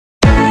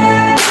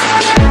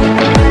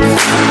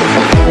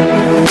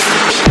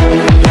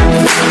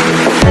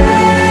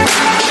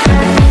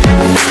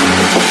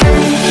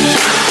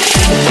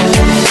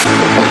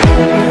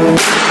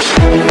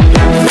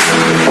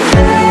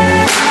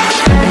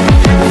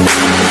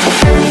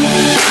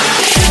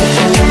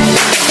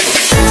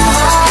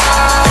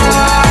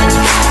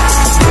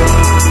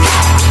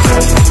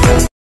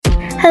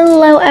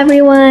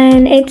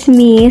everyone, it's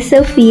me,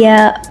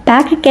 Sophia,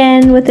 back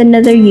again with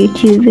another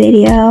YouTube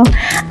video.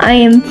 I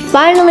am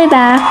finally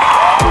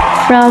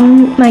back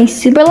from my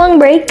super long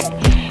break,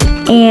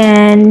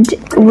 and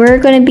we're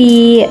gonna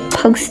be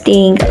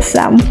posting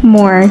some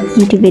more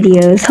YouTube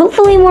videos,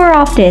 hopefully more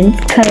often,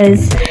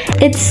 because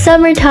it's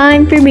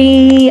summertime for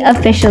me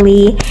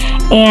officially,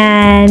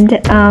 and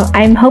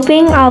I'm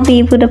hoping I'll be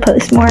able to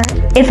post more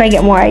if I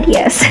get more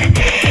ideas.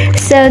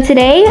 So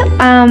today,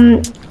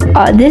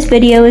 this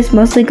video is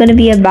mostly going to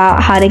be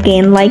about how to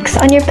gain likes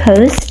on your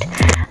post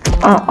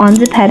on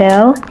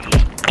Zepeto,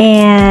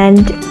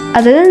 and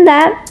other than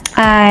that,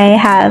 I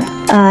have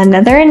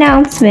another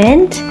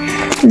announcement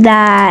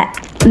that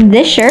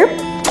this shirt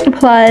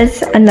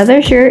plus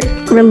another shirt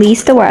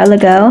released a while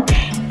ago,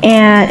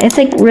 and it's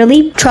like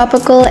really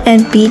tropical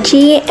and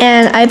beachy,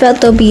 and I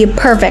bet they'll be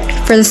perfect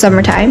for the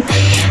summertime.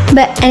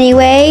 But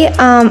anyway,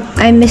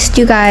 I missed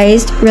you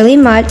guys really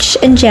much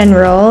in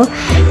general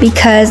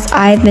because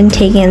I've been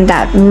taking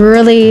that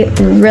really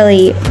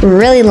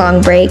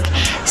long break.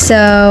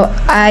 So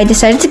I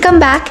decided to come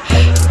back,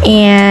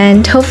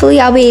 and hopefully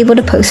I'll be able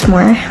to post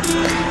more.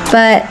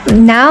 But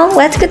now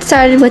let's get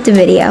started with the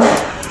video.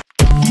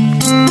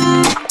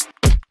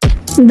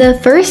 The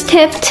first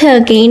tip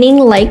to gaining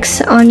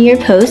likes on your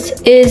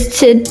posts is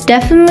to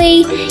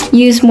definitely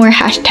use more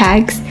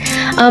hashtags.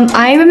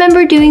 I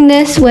remember doing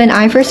this when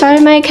I first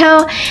started my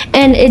account,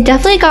 and it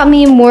definitely got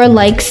me more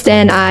likes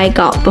than I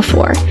got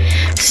before.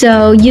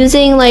 So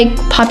using like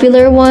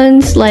popular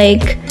ones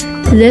like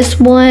this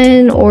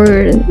one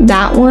or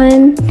that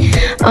one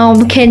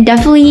can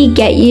definitely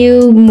get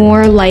you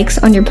more likes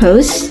on your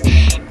posts,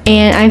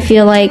 and I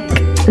feel like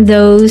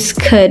those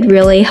could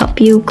really help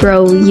you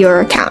grow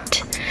your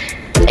account.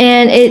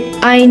 And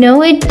I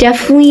know it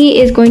definitely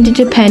is going to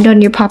depend on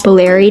your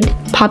popularity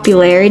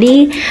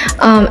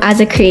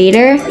as a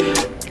creator,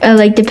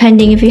 like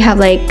depending if you have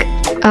like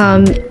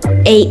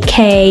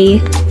 8K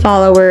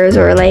followers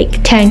or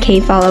like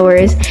 10K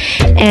followers,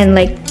 and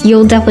like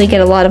you'll definitely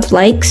get a lot of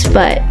likes.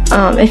 But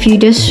if you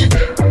just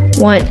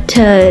want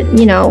to,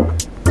 you know,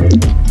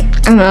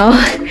 I don't know,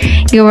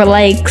 get more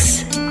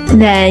likes,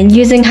 then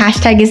using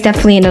hashtag is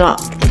definitely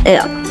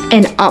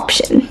an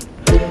option.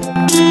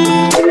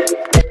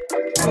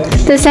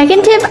 The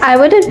second tip I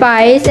would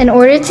advise in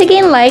order to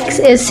gain likes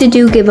is to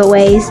do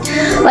giveaways.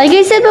 Like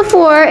I said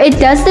before, it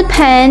does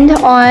depend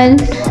on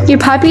your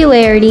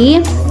popularity,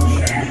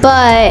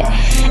 but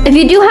if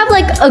you do have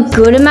like a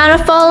good amount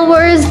of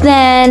followers,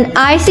 then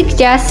I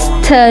suggest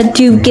to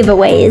do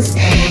giveaways.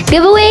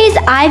 Giveaways,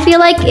 I feel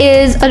like,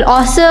 is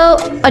also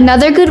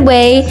another good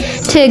way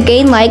to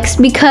gain likes,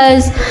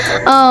 because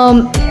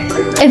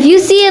if you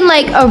see in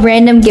like a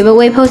random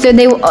giveaway poster,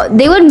 they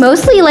would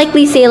mostly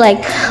likely say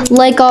like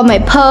all my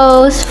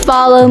posts,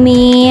 follow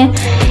me,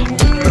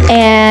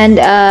 and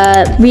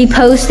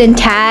repost and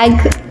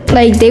tag.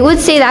 Like they would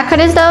say that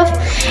kind of stuff,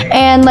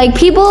 and like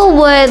people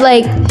would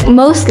like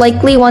most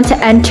likely want to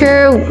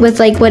enter with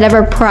like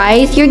whatever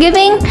prize you're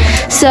giving.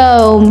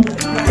 So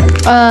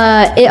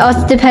it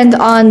also depends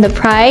on the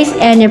price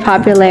and your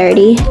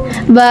popularity.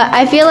 But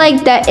I feel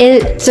like that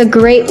it's a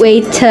great way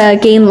to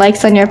gain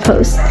likes on your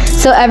post,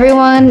 so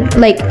everyone,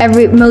 like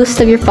most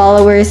of your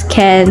followers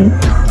can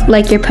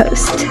like your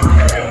post.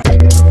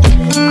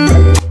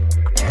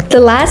 The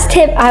last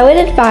tip I would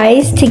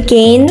advise to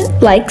gain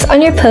likes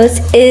on your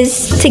posts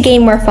is to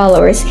gain more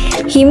followers.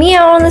 Hear me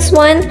out on this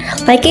one.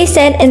 Like I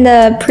said in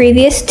the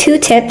previous two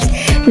tips,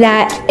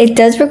 that it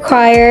does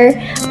require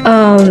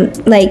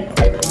like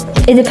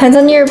it depends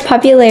on your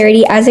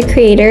popularity as a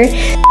creator,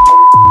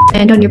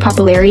 and on your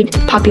popularity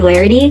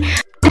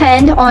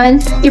depend on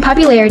your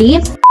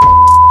popularity.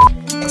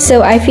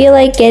 So I feel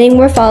like getting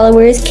more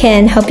followers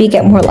can help you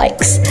get more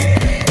likes.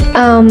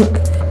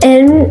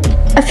 And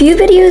a few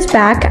videos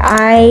back,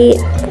 I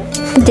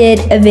did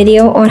a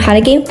video on how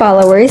to gain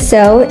followers,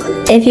 so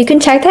if you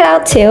can check that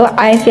out too,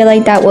 I feel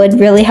like that would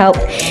really help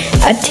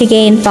to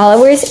gain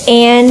followers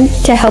and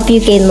to help you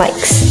gain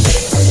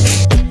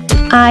likes.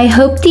 I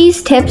hope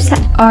these tips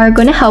are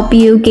going to help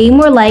you gain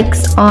more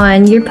likes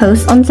on your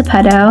posts on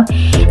Zepeto.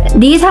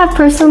 These have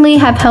personally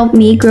helped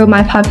me grow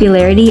my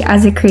popularity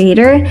as a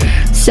creator,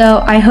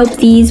 so I hope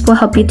these will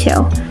help you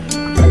too.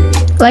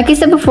 Like I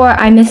said before,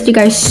 I missed you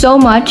guys so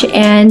much,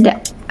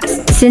 and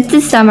since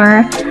this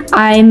summer,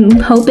 I'm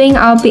hoping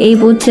I'll be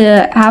able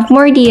to have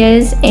more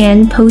ideas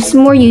and post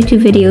more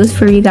YouTube videos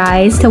for you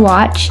guys to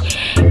watch.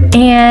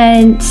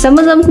 And some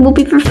of them will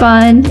be for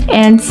fun,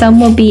 and some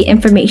will be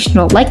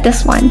informational, like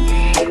this one.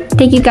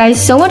 Thank you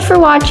guys so much for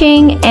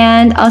watching,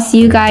 and I'll see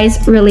you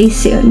guys really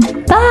soon.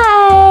 Bye!